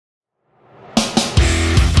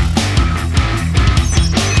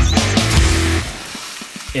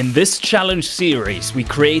In this challenge series, we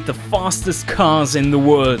create the fastest cars in the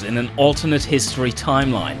world in an alternate history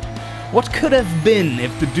timeline. What could have been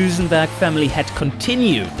if the Duesenberg family had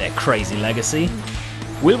continued their crazy legacy?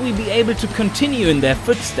 Will we be able to continue in their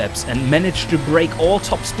footsteps and manage to break all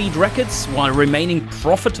top speed records while remaining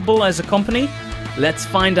profitable as a company? Let's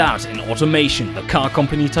find out in Automation, the Car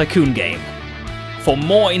Company Tycoon game. For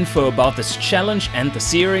more info about this challenge and the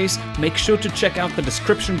series, make sure to check out the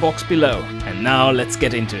description box below. And now let's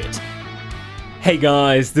get into it. Hey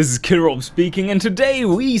guys, this is Kirob speaking, and today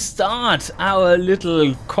we start our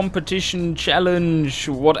little competition, challenge,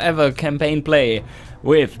 whatever campaign play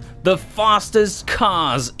with the fastest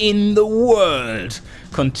cars in the world.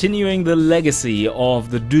 Continuing the legacy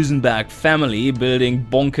of the Duesenberg family, building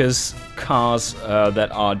bonkers cars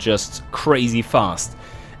that are just crazy fast.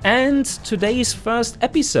 And today's first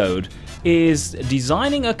episode is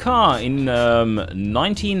designing a car in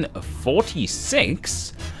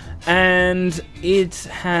 1946, and it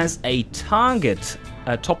has a target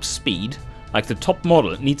top speed, like the top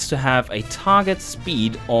model needs to have a target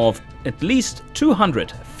speed of at least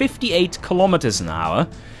 258 kilometers an hour,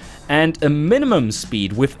 and a minimum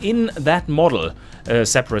speed within that model,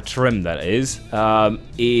 separate trim that is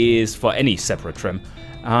for any separate trim,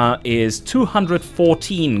 is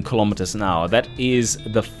 214 kilometers an hour. That is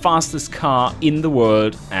the fastest car in the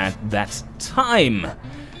world at that time.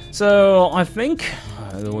 So I think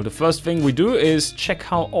the first thing we do is check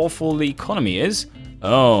how awful the economy is.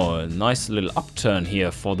 Oh, a nice little upturn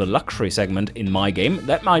here for the luxury segment in my game.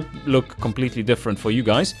 That might look completely different for you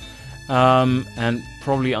guys. And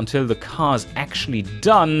probably until the car's actually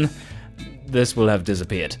done, this will have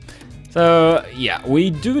disappeared. So yeah, we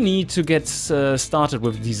do need to get started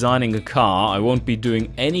with designing a car. I won't be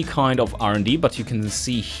doing any kind of R&D, but you can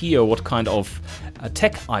see here what kind of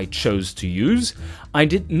tech I chose to use. I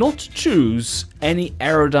did not choose any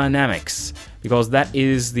aerodynamics, because that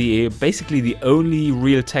is basically the only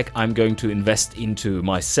real tech I'm going to invest into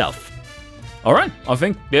myself. Alright, I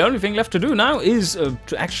think the only thing left to do now is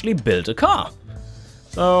to actually build a car.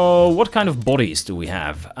 So what kind of bodies do we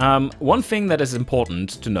have? One thing that is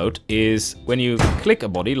important to note is when you click a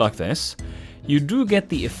body like this, you do get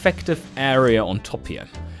the effective area on top here.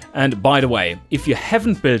 And by the way, if you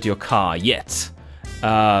haven't built your car yet,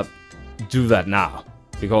 do that now,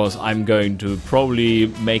 because I'm going to probably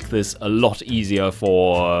make this a lot easier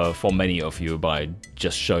for many of you by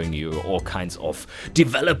just showing you all kinds of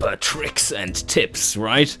developer tricks and tips,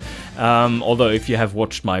 right? Although if you have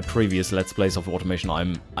watched my previous Let's Plays of Automation,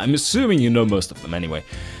 I'm assuming you know most of them anyway.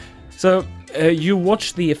 So you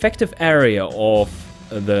watch the effective area of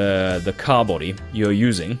the car body you're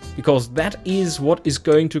using, because that is what is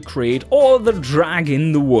going to create all the drag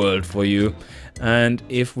in the world for you. And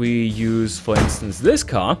if we use, for instance, this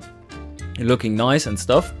car, looking nice and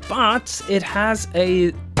stuff, but it has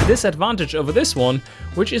a disadvantage over this one,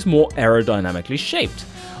 which is more aerodynamically shaped.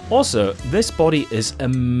 Also, this body is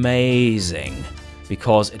amazing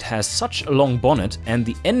because it has such a long bonnet, and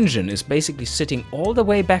the engine is basically sitting all the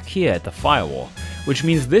way back here at the firewall, which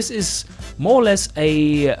means this is more or less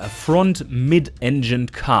a front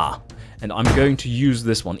mid-engined car. And I'm going to use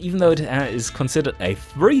this one, even though it is considered a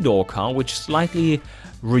three-door car, which slightly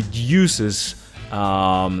reduces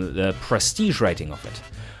the prestige rating of it.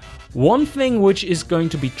 One thing which is going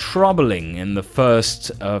to be troubling in the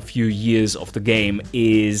first few years of the game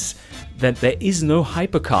is that there is no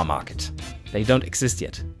hypercar market. They don't exist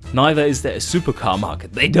yet. Neither is there a supercar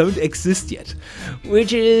market. They don't exist yet,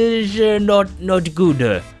 which is not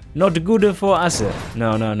good. Not good for us.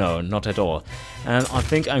 No, not at all. And I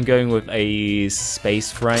think I'm going with a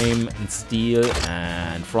space frame and steel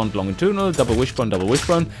and front longitudinal, double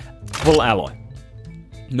wishbone, full alloy.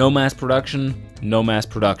 No mass production, no mass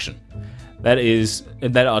production. That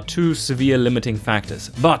are two severe limiting factors.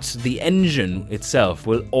 But the engine itself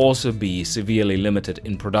will also be severely limited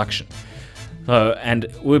in production. And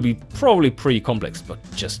will be probably pretty complex, but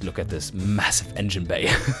just look at this massive engine bay.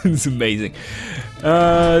 It's amazing.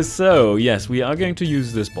 So yes, we are going to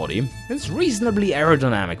use this body. It's reasonably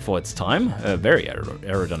aerodynamic for its time, very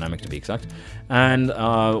aerodynamic to be exact. And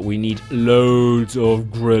we need loads of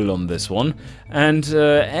grille on this one. And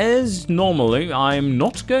as normally, I'm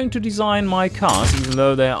not going to design my cars, even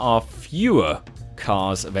though there are fewer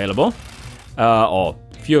cars available, or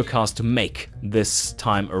fewer cars to make this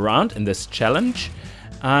time around in this challenge.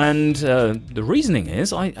 And the reasoning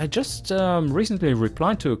is I just recently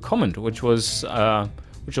replied to a comment which was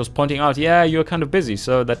pointing out, yeah, you're kind of busy,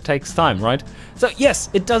 so that takes time, right? So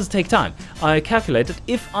yes, it does take time. I calculated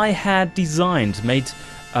if I had made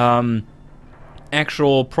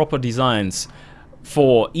actual proper designs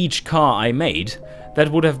for each car I made, that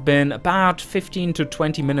would have been about 15 to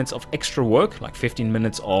 20 minutes of extra work, like 15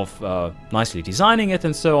 minutes of nicely designing it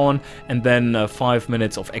and so on, and then 5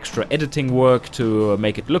 minutes of extra editing work to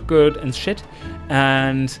make it look good and shit.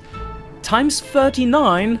 And times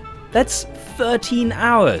 39, that's 13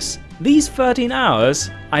 hours. These 13 hours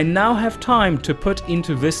I now have time to put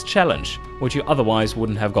into this challenge, which you otherwise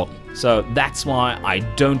wouldn't have gotten. So that's why I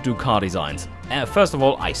don't do car designs. First of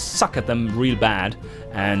all, I suck at them real bad,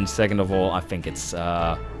 and second of all, I think it's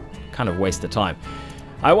kind of waste of time.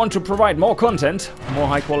 I want to provide more content, more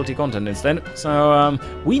high quality content instead, so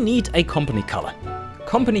we need a company color.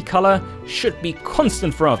 Company color should be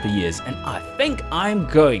constant throughout the years, and I think I'm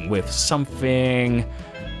going with something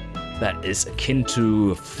that is akin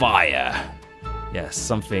to fire. Yes,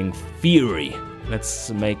 something fiery.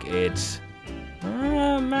 Let's make it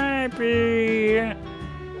maybe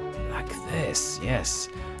like this, yes.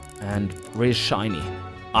 And really shiny.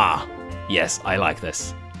 Ah, yes, I like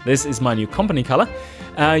this. This is my new company color.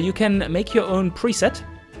 You can make your own preset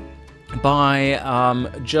by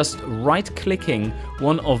just right-clicking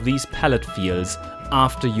one of these palette fields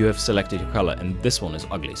after you have selected your color, and this one is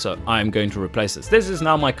ugly, so I'm going to replace this. This is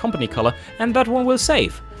now my company color, and that one will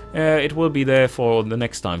save. It will be there for the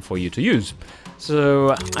next time for you to use.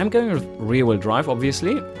 So I'm going with rear-wheel drive,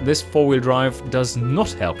 obviously. This four-wheel drive does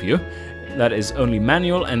not help you. That is only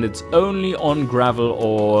manual, and it's only on gravel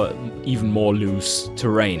or even more loose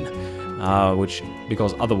terrain,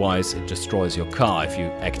 because otherwise it destroys your car if you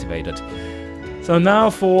activate it. So now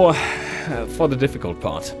for the difficult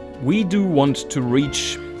part. We do want to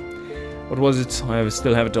reach, what was it? I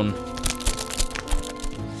still have it on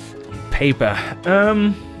paper.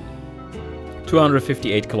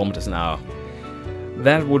 258 kilometers an hour.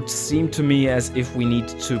 That would seem to me as if we need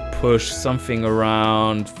to push something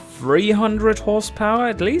around 300 horsepower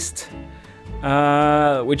at least,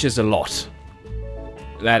 which is a lot.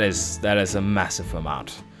 That is a massive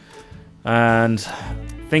amount. And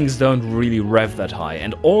things don't really rev that high.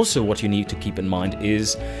 And also what you need to keep in mind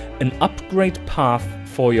is an upgrade path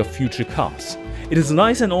for your future cars. It is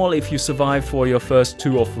nice and all if you survive for your first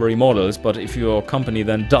 2 or 3 models, but if your company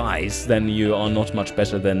then dies, then you are not much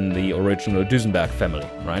better than the original Duesenberg family,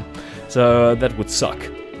 right? So that would suck.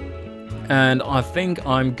 And I think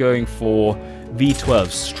I'm going for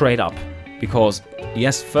V12 straight up, because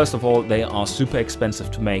yes, first of all, they are super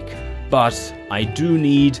expensive to make, but I do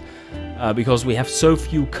need, because we have so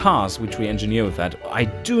few cars which we engineer with that, I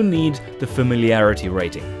do need the familiarity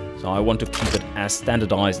rating. So I want to keep it as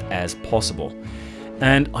standardized as possible.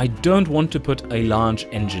 And I don't want to put a large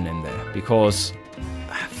engine in there, because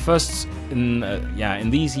first, in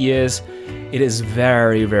these years, it is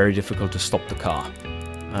very, very difficult to stop the car.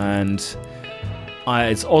 And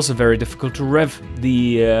it's also very difficult to rev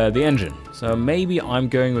the engine. So maybe I'm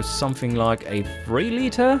going with something like a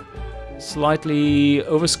 3-liter, slightly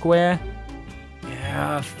over square.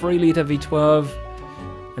 Yeah, 3-liter V12,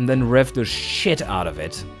 and then rev the shit out of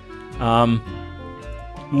it.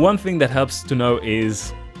 One thing that helps to know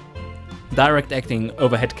is direct acting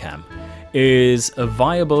overhead cam is a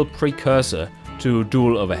viable precursor to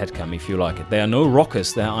dual overhead cam, if you like it. There are no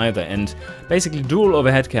rockers there either, and basically dual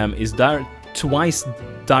overhead cam is twice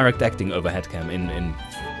direct acting overhead cam in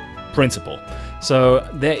principle. So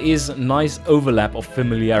there is a nice overlap of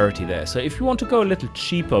familiarity there. So if you want to go a little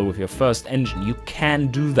cheaper with your first engine, you can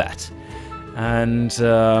do that. And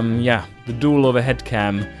yeah, the dual overhead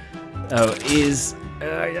cam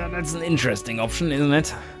yeah, that's an interesting option, isn't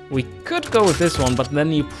it? We could go with this one, but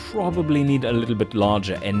then you probably need a little bit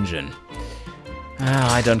larger engine.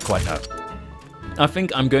 I don't quite know. I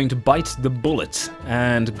think I'm going to bite the bullet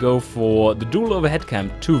and go for the dual overhead cam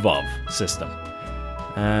 2-valve system.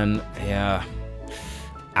 And yeah,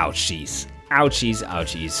 ouchies, ouchies,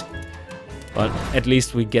 ouchies. But at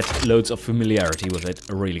least we get loads of familiarity with it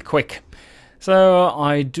really quick. So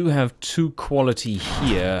I do have 2 quality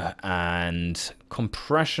here, and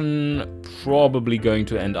compression probably going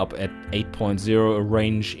to end up at 8.0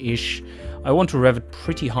 range-ish. I want to rev it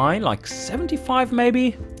pretty high, like 75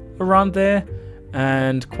 maybe, around there.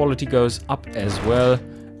 And quality goes up as well.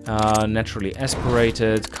 Naturally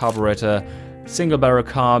aspirated, carburetor, single barrel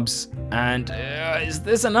carbs, and is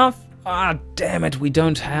this enough? Ah, damn it, we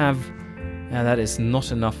don't have... that is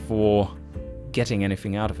not enough for getting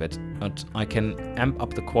anything out of it, but I can amp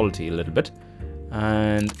up the quality a little bit.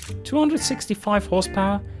 And 265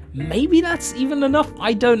 horsepower, maybe that's even enough,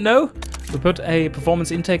 I don't know. We put a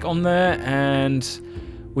performance intake on there, and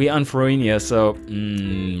we unfroenia, so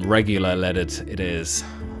regular leaded it is.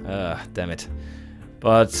 Damn it.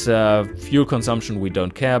 But fuel consumption we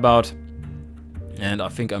don't care about, and I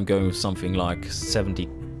think I'm going with something like 70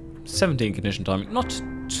 17 ignition timing, not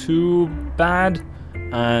too bad.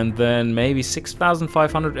 And then maybe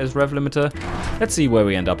 6,500 as rev limiter. Let's see where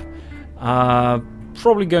we end up.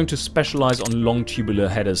 Probably going to specialize on long tubular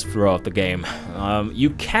headers throughout the game. You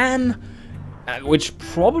can, which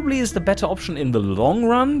probably is the better option in the long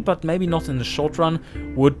run, but maybe not in the short run,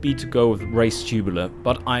 would be to go with race tubular.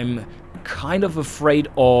 But I'm kind of afraid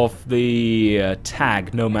of the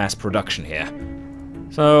tag no mass production here.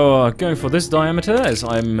 So going for this diameter, as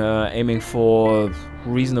I'm aiming for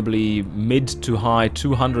reasonably mid to high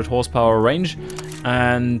 200 horsepower range,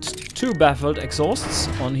 and 2 baffled exhausts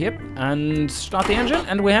on here, and start the engine,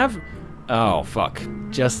 and we have, oh fuck,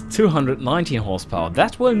 just 219 horsepower.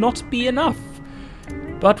 That will not be enough.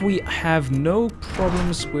 But we have no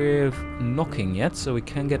problems with knocking yet, so we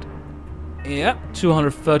can get, yeah,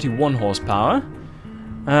 231 horsepower.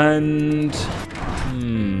 And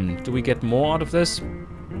do we get more out of this?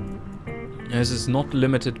 This is not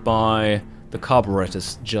limited by the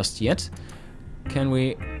carburetors just yet. Can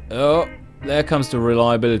we... Oh, there comes the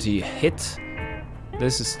reliability hit.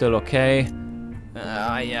 This is still okay.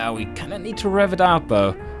 Yeah, we kind of need to rev it out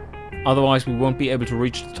though. Otherwise we won't be able to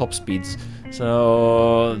reach the top speeds.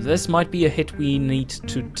 So this might be a hit we need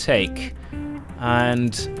to take.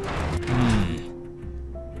 And...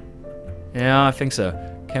 yeah, I think so.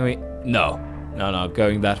 Can we... No. No,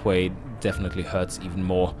 going that way definitely hurts even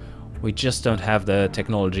more. We just don't have the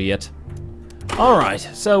technology yet. Alright,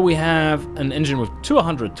 so we have an engine with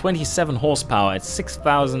 227 horsepower at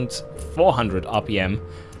 6,400 RPM.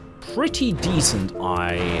 Pretty decent,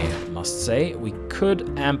 I must say. We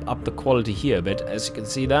could amp up the quality here a bit, as you can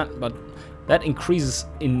see that, but that increases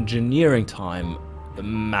engineering time a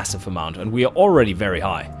massive amount, and we are already very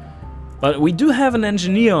high. But we do have an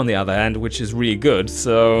engineer on the other hand, which is really good,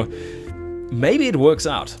 so maybe it works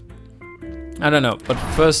out. I don't know, but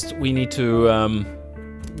first we need to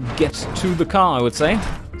get to the car, I would say.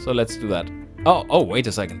 So let's do that. Oh, wait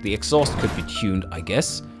a second. The exhaust could be tuned, I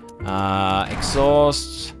guess.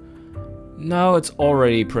 Exhaust... No, it's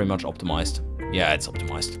already pretty much optimized. Yeah, it's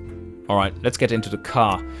optimized. Alright, let's get into the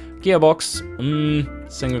car. Gearbox.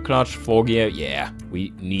 Single clutch, 4 gear. Yeah,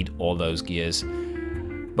 we need all those gears.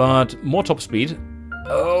 But more top speed.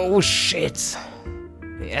 Oh, shit.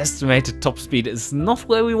 The estimated top speed is not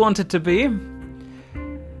where we want it to be.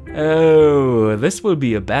 Oh, this will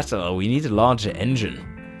be a battle. We need a larger engine.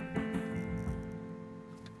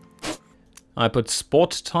 I put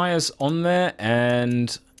sport tires on there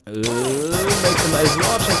and make them as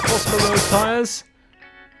large as possible, those tires.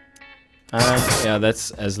 And yeah,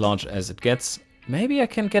 that's as large as it gets. Maybe I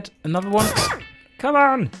can get another one. Come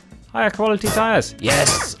on! Higher quality tires.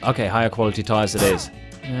 Yes! Okay, higher quality tires it is.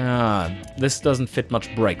 Yeah, this doesn't fit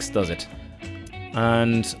much brakes, does it?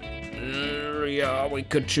 And yeah, we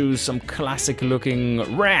could choose some classic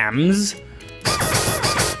looking Rams.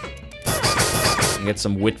 And get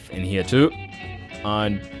some width in here too.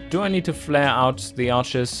 Do I need to flare out the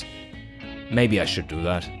arches? Maybe I should do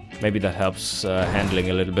that. Maybe that helps handling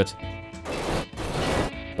a little bit.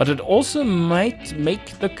 But it also might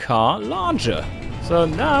make the car larger. So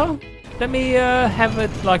now, let me have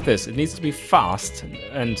it like this. It needs to be fast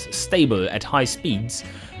and stable at high speeds,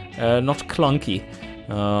 not clunky,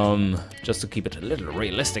 just to keep it a little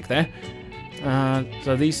realistic there.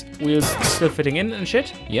 So these wheels are still fitting in and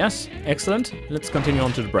shit. Yes, excellent. Let's continue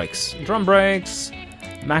on to the brakes. Drum brakes,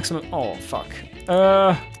 maximum. Oh fuck.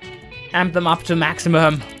 Amp them up to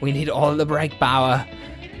maximum. We need all the brake power.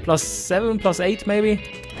 +7, +8 maybe.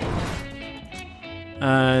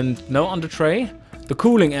 And no under tray. The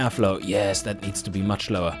cooling airflow, yes, that needs to be much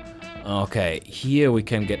lower. Okay, here we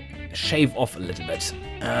can shave off a little bit.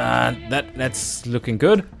 That's looking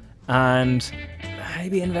good. And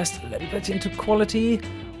maybe invest a little bit into quality.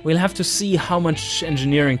 We'll have to see how much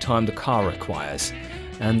engineering time the car requires.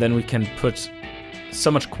 And then we can put so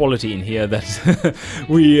much quality in here that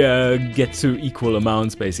we get to equal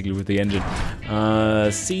amounts basically with the engine.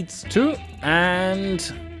 Seats too,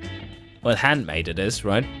 and well, handmade it is,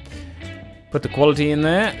 right? Put the quality in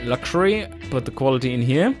there, luxury, put the quality in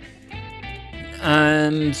here.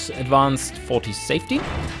 And advanced 40 safety.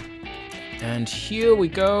 And here we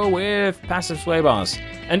go with passive sway bars.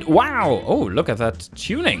 And wow, oh, look at that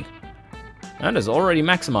tuning. That is already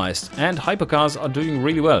maximized. And hypercars are doing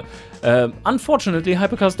really well. Unfortunately,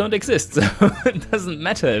 hypercars don't exist, so it doesn't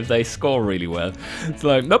matter if they score really well. It's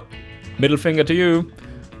like, nope, middle finger to you.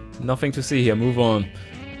 Nothing to see here, move on.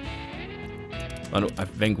 I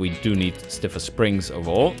think we do need stiffer springs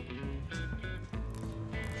overall.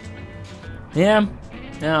 Yeah,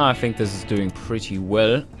 I think this is doing pretty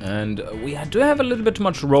well. And we do have a little bit too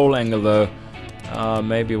much roll angle though.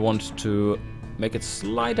 Maybe want to make it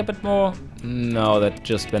slide a bit more. No, that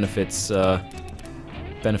just benefits the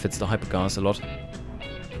hypercars a lot.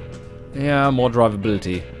 Yeah, more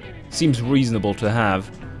drivability. Seems reasonable to have.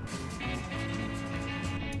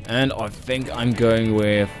 And I think I'm going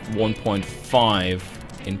with 1.5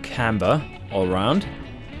 in camber all around.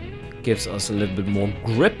 Gives us a little bit more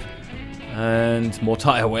grip and more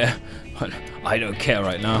tire wear. I don't care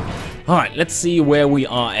right now. Alright, let's see where we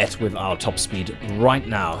are at with our top speed right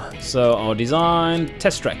now. So our design,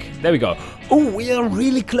 test track. There we go. Oh, we are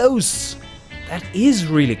really close. That is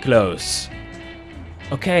really close.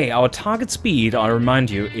 Okay, our target speed, I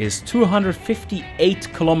remind you, is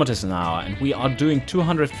 258 kilometers an hour, and we are doing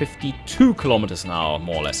 252 kilometers an hour,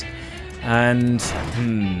 more or less. And,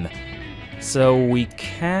 so we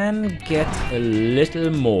can get a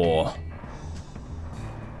little more.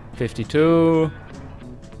 52.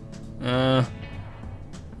 How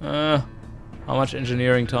much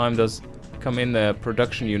engineering time does come in there?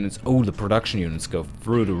 Production units. Oh, the production units go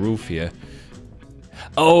through the roof here.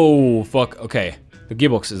 Oh, fuck. Okay. The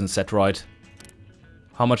gearbox isn't set right.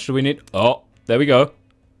 How much do we need? Oh, there we go.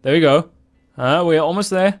 There we go. We're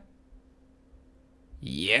almost there.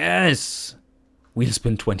 Yes! Wheel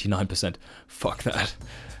spin 29%. Fuck that.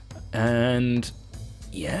 And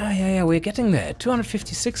yeah, we're getting there.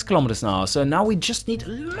 256 kilometers an hour. So now we just need a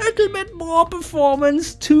little bit more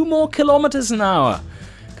performance. 2 more kilometers an hour.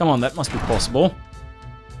 Come on, that must be possible.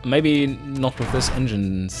 Maybe not with this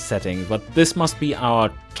engine setting, but this must be our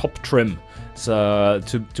top trim. So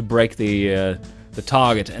to break the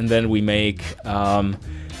target, and then we make I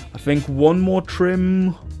think 1 more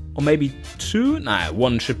trim, or maybe 2. Nah,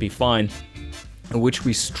 1 should be fine. Which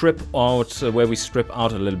we strip out, where we strip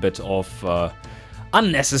out a little bit of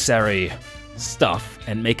unnecessary stuff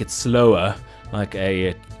and make it slower, like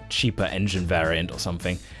a cheaper engine variant or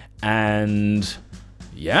something. And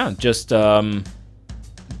yeah, just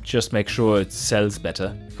make sure it sells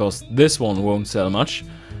better, because this one won't sell much.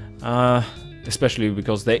 Especially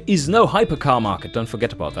because there is no hypercar market, don't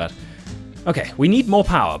forget about that. Okay, we need more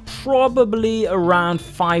power. Probably around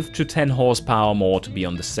 5 to 10 horsepower more to be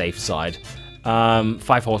on the safe side.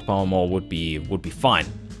 5 horsepower more would be fine.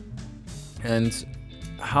 And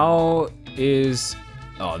how is...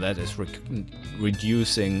 Oh, that is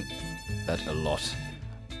reducing that a lot.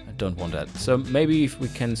 I don't want that. So maybe if we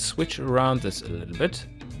can switch around this a little bit.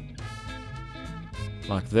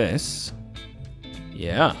 Like this.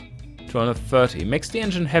 Yeah. 230. Makes the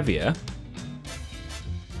engine heavier.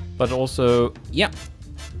 But also, yeah.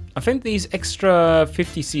 I think these extra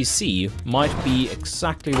 50cc might be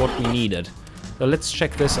exactly what we needed. So let's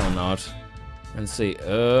check this one out. And see.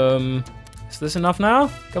 Is this enough now?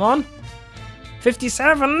 Come on.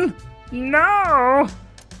 57? No!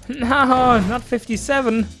 No, not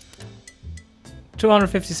 57.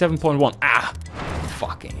 257.1. Ah!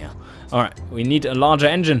 Fucking hell. Alright, we need a larger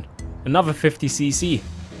engine. Another 50cc.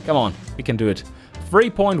 Come on, we can do it.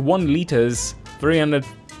 3.1 liters,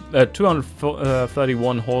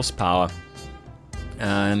 231 horsepower.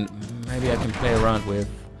 And maybe I can play around with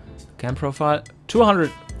cam profile.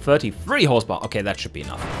 233 horsepower. Okay, that should be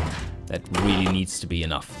enough. That really needs to be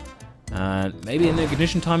enough. And maybe an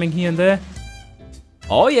ignition timing here and there.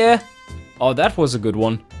 Oh yeah. Oh, that was a good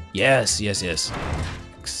one. Yes.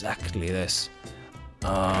 Exactly this.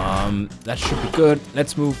 That should be good.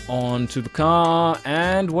 Let's move on to the car.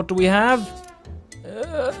 And what do we have?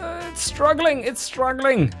 It's struggling.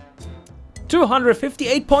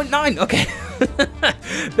 258.9. Okay.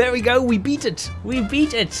 There we go. We beat it.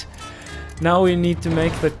 Now we need to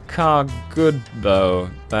make the car good, though.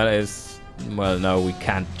 That is... Well, no, we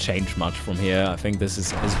can't change much from here. I think this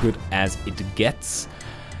is as good as it gets.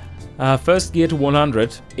 First gear to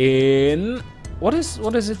 100 in... What is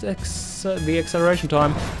it? The acceleration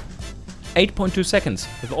time? 8.2 seconds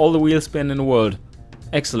with all the wheel spin in the world.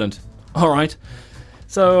 Excellent. All right.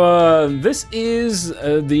 So this is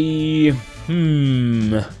the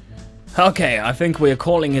Okay, I think we're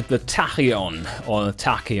calling it the tachyon or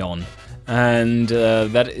tachyon. And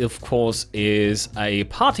that, of course, is a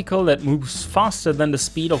particle that moves faster than the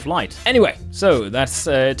speed of light. Anyway, so that's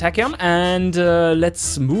tachyon, and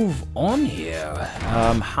let's move on here.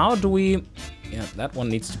 How do we... Yeah, that one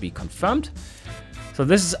needs to be confirmed. So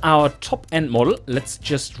this is our top-end model. Let's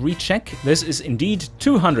just recheck. This is indeed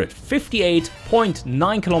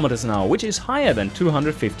 258.9 kilometers an hour, which is higher than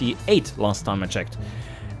 258 last time I checked.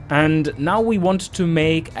 And now we want to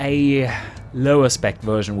make a lower spec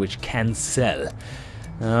version which can sell.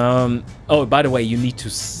 Oh, by the way, you need to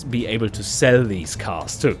be able to sell these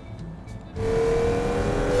cars too.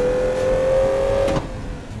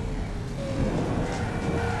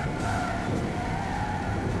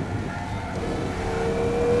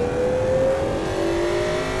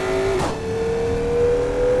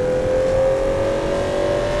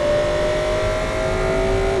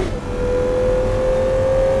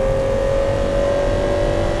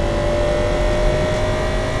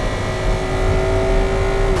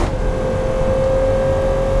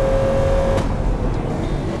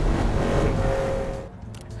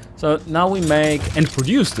 So now we make and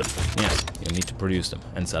produce them. Yes, you need to produce them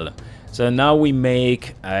and sell them. So now we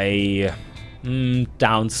make a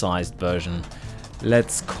downsized version.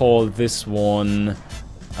 Let's call this one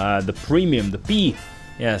the premium, the P.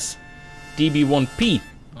 Yes, DB1P.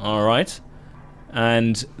 All right.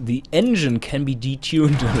 And the engine can be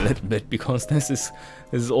detuned a little bit because this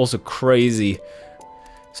is also crazy.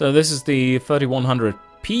 So this is the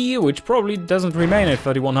 3100P, which probably doesn't remain at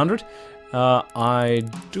 3100. I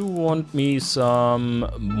do want me some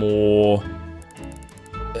more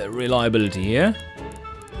reliability here.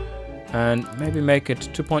 And maybe make it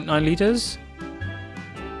 2.9 liters.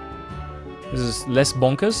 This is less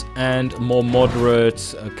bonkers and more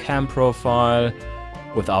moderate cam profile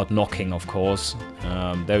without knocking, of course.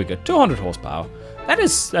 There we go, 200 horsepower. That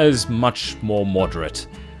is much more moderate.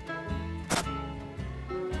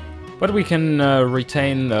 But we can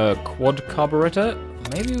retain the quad carburetor.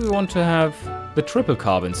 Maybe we want to have the triple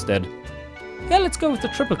carb instead. Yeah, let's go with the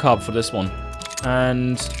triple carb for this one.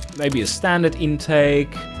 And maybe a standard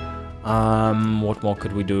intake. What more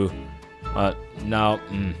could we do?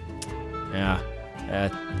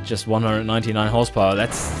 Just 199 horsepower.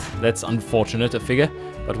 That's unfortunate, a figure.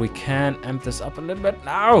 But we can amp this up a little bit.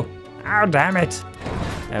 No! Oh, damn it!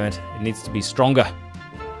 Damn it. It needs to be stronger.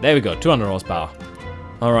 There we go, 200 horsepower.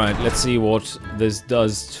 Alright, let's see what this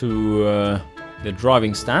does to the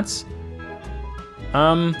driving stats.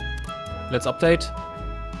 Let's update.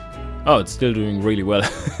 Oh, it's still doing really well.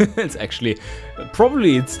 It's actually,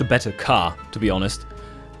 probably it's the better car, to be honest.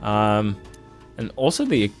 And also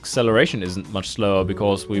the acceleration isn't much slower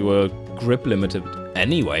because we were grip limited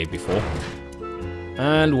anyway before.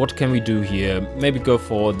 And what can we do here? Maybe go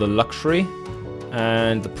for the luxury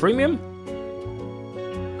and the premium.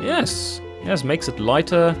 Yes, makes it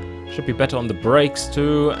lighter. Should be better on the brakes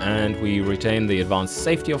too. And we retain the advanced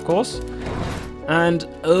safety, of course. And,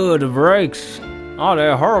 oh, the brakes. Oh,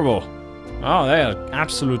 they're horrible. Oh, they are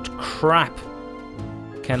absolute crap.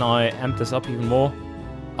 Can I amp this up even more?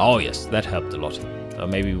 Oh, yes, that helped a lot. So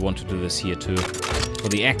maybe we want to do this here too. For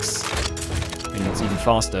the X. I mean, it's even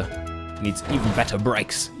faster. It needs even better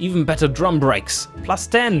brakes. Even better drum brakes. Plus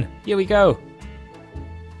 10. Here we go.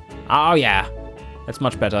 Oh, yeah. That's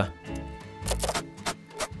much better.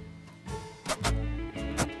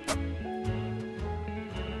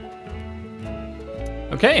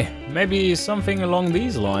 Okay, maybe something along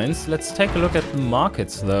these lines. Let's take a look at the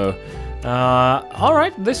markets, though.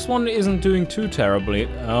 Alright, this one isn't doing too terribly.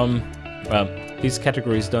 Well, these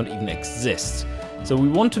categories don't even exist. So we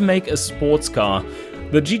want to make a sports car.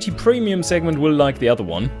 The GT Premium segment will like the other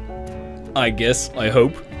one. I guess, I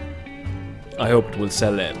hope. I hope it will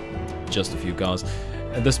sell just a few cars.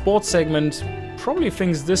 The sports segment probably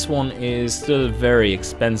thinks this one is still very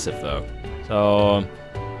expensive, though. So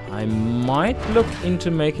I might look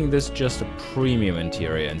into making this just a premium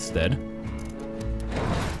interior instead.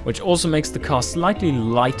 Which also makes the car slightly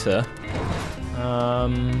lighter.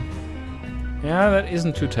 Yeah, that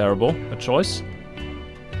isn't too terrible a choice.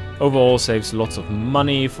 Overall saves lots of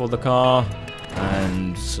money for the car.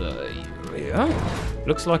 And yeah,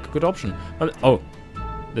 looks like a good option. Oh,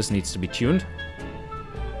 this needs to be tuned.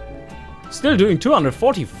 Still doing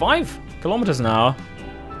 245 kilometers an hour.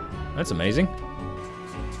 That's amazing.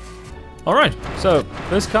 Alright, so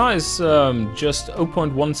this car is just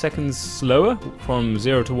 0.1 seconds slower from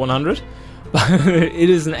 0 to 100, but it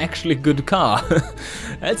is an actually good car.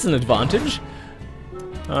 That's an advantage.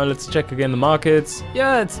 Let's check again the markets.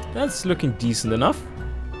 Yeah, that's looking decent enough.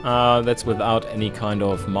 That's without any kind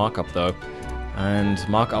of markup though. And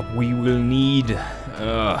markup we will need.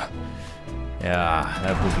 Yeah,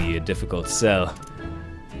 that will be a difficult sell.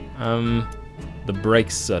 The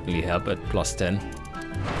brakes certainly help at plus 10.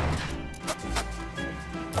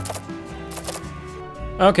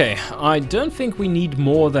 Okay, I don't think we need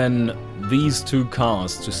more than these two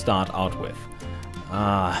cars to start out with.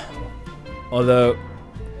 Although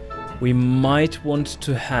we might want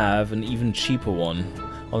to have an even cheaper one.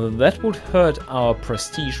 Although that would hurt our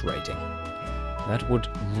prestige rating. That would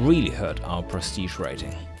really hurt our prestige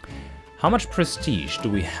rating. How much prestige do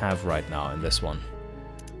we have right now in this one?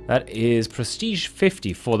 That is prestige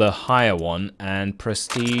 50 for the higher one, and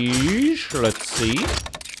prestige, let's see.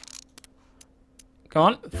 Come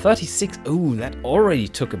on, 36. Ooh, that already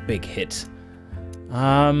took a big hit.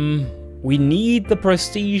 We need the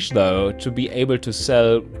prestige though to be able to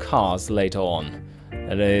sell cars later on.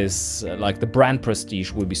 That is, like the brand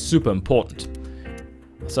prestige will be super important.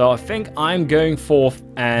 So I think I'm going forth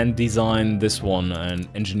and design this one and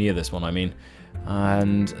engineer this one, I mean.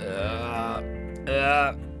 And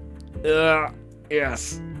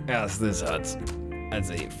yes, this hurts. let's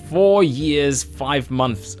see, 4 years, 5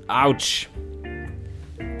 months. Ouch.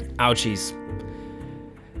 Ouchies.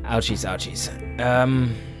 Ouchies, ouchies.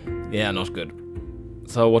 Yeah, not good.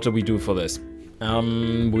 So what do we do for this?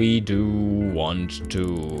 We do want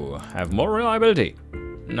to have more reliability.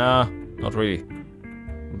 Nah, not really.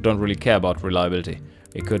 Don't really care about reliability.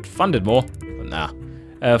 We could fund it more, but nah.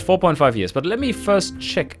 4.5 years, but let me first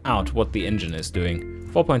check out what the engine is doing.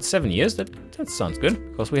 4.7 years, that sounds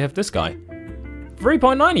good, because we have this guy.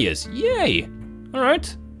 3.9 years, yay!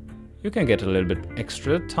 Alright, you can get a little bit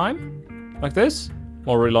extra time, like this.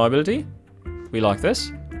 More reliability, we like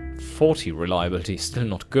this. 40 reliability, still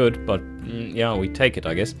not good, but yeah, we take it,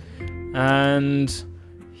 I guess. And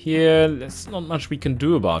here, there's not much we can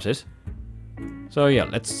do about it. So yeah,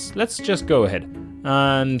 let's just go ahead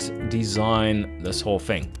and design this whole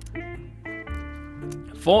thing.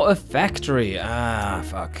 For a factory,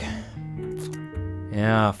 fuck.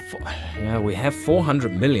 Yeah, we have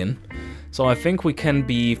 400 million. So I think we can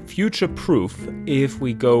be future-proof if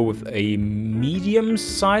we go with a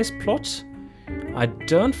medium-sized plot. I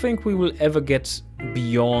don't think we will ever get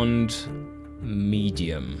beyond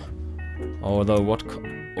medium. Although what...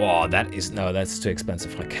 Oh, that's too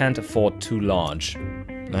expensive. I can't afford too large.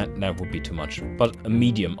 That would be too much. But a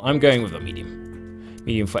medium. I'm going with a medium.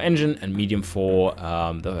 Medium for engine and medium for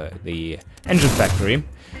the engine factory.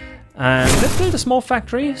 And let's build a small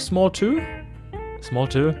factory. Small 2. Small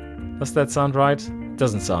 2. Does that sound right?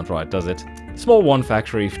 Doesn't sound right, does it? Small 1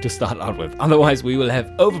 factory to start out with. Otherwise we will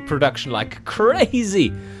have overproduction like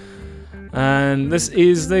crazy. And this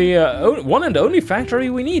is the one and only factory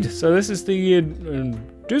we need. So this is the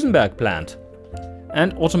Duesenberg plant.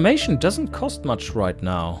 And automation doesn't cost much right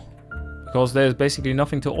now, because there's basically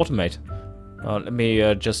nothing to automate. Let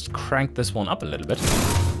me just crank this one up a little bit.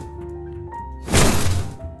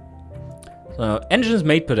 So engines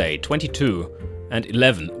made per day, 22 and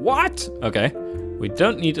 11. What? Okay. We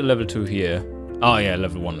don't need a level 2 here. Oh yeah,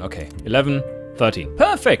 level 1. Okay. 11, 13.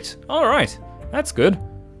 Perfect. All right. That's good.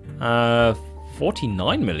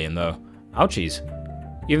 49 million though. Ouchies.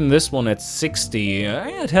 Even this one at 60. Yeah,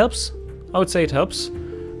 it helps. I would say it helps.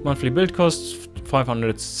 Monthly build costs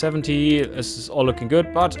 570. This is all looking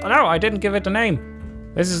good, but no, I didn't give it a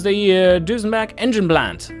name. This is the Duesenberg engine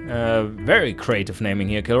plant. Very creative naming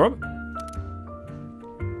here, Kilrob.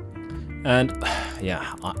 And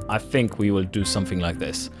yeah, I think we will do something like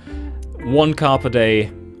this. 1 car per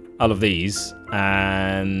day out of these,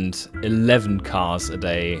 and 11 cars a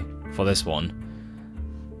day for this one.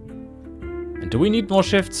 And do we need more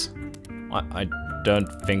shifts? I don't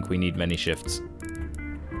think we need many shifts.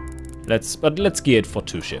 But let's gear it for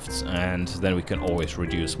 2 shifts, and then we can always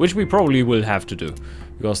reduce, which we probably will have to do,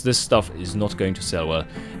 because this stuff is not going to sell well.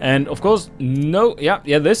 And of course, no,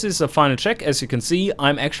 yeah, this is a final check. As you can see,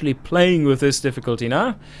 I'm actually playing with this difficulty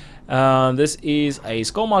now. This is a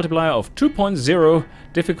score multiplier of 2.0,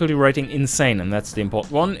 difficulty rating insane, and that's the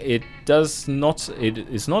important one. It is not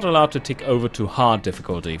allowed to tick over to hard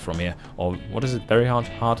difficulty from here. Or what is it? Very hard?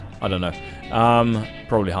 Hard? I don't know.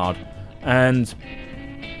 Probably hard. And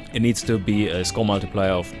it needs to be a score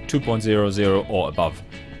multiplier of 2.00 or above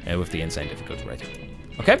with the insane difficulty rating.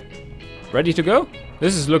 Okay, ready to go?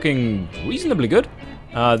 This is looking reasonably good.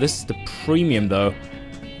 This is the premium though,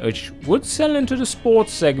 which would sell into the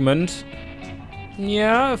sports segment.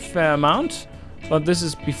 Yeah, a fair amount. But this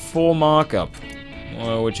is before markup,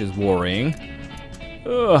 which is worrying.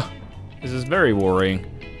 Ugh, this is very worrying.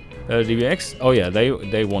 DBX, oh yeah,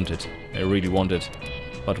 they want it. They really want it.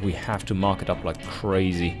 But we have to mark it up like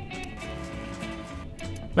crazy.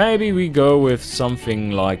 Maybe we go with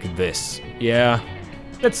something like this. Yeah,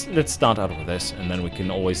 let's start out with this, and then we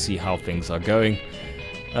can always see how things are going.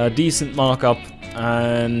 Decent markup,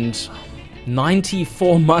 and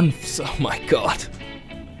 94 months. Oh my god.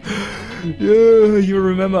 Yeah, you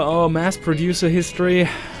remember our mass producer history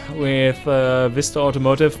with Vista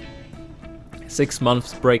Automotive? 6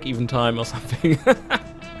 months break-even time or something.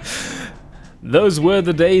 Those were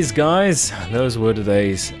the days, guys. Those were the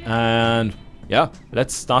days. And yeah,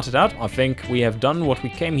 let's start it out. I think we have done what we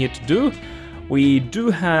came here to do. We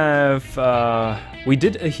do have... we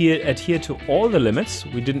did adhere to all the limits.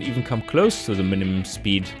 We didn't even come close to the minimum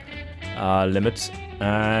speed limit.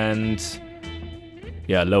 And...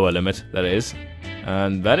 yeah, lower limit, that is.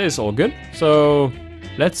 And that is all good. So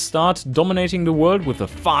let's start dominating the world with the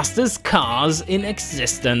fastest cars in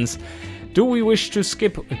existence. Do we wish to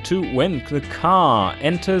skip to when the car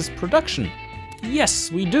enters production? Yes,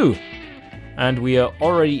 we do. And we are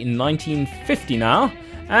already in 1950 now.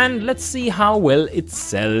 And let's see how well it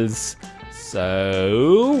sells.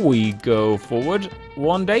 So we go forward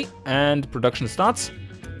 1 day and production starts.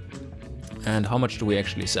 And how much do we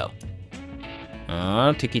actually sell?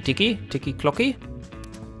 Ticky clocky.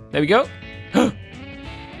 There we go.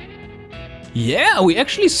 Yeah, we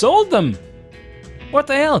actually sold them. What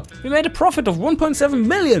the hell? We made a profit of 1.7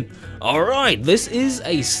 million. All right, this is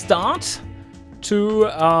a start to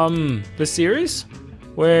the series,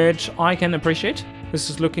 which I can appreciate. This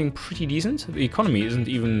is looking pretty decent. The economy isn't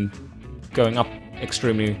even going up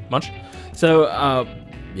extremely much. So,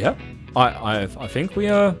 yeah, I think we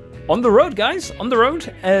are on the road, guys. On the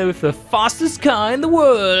road with the fastest car in the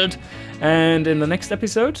world. And in the next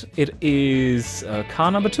episode, it is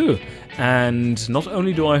car number 2. And not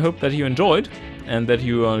only do I hope that you enjoyed and that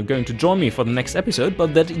you are going to join me for the next episode,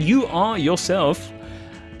 but that you are yourself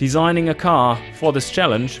designing a car for this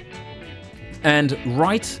challenge and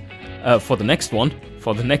write for the next one,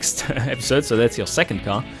 for the next episode, so that's your second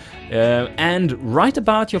car, and write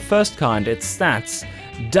about your first car and its stats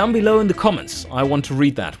down below in the comments. I want to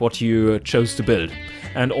read that, what you chose to build.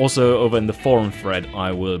 And also over in the forum thread,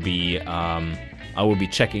 I will be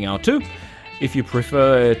checking out too, if you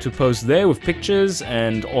prefer to post there with pictures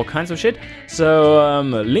and all kinds of shit. So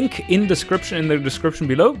link in the description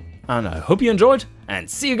below. And I hope you enjoyed, and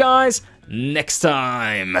see you guys next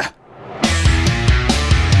time.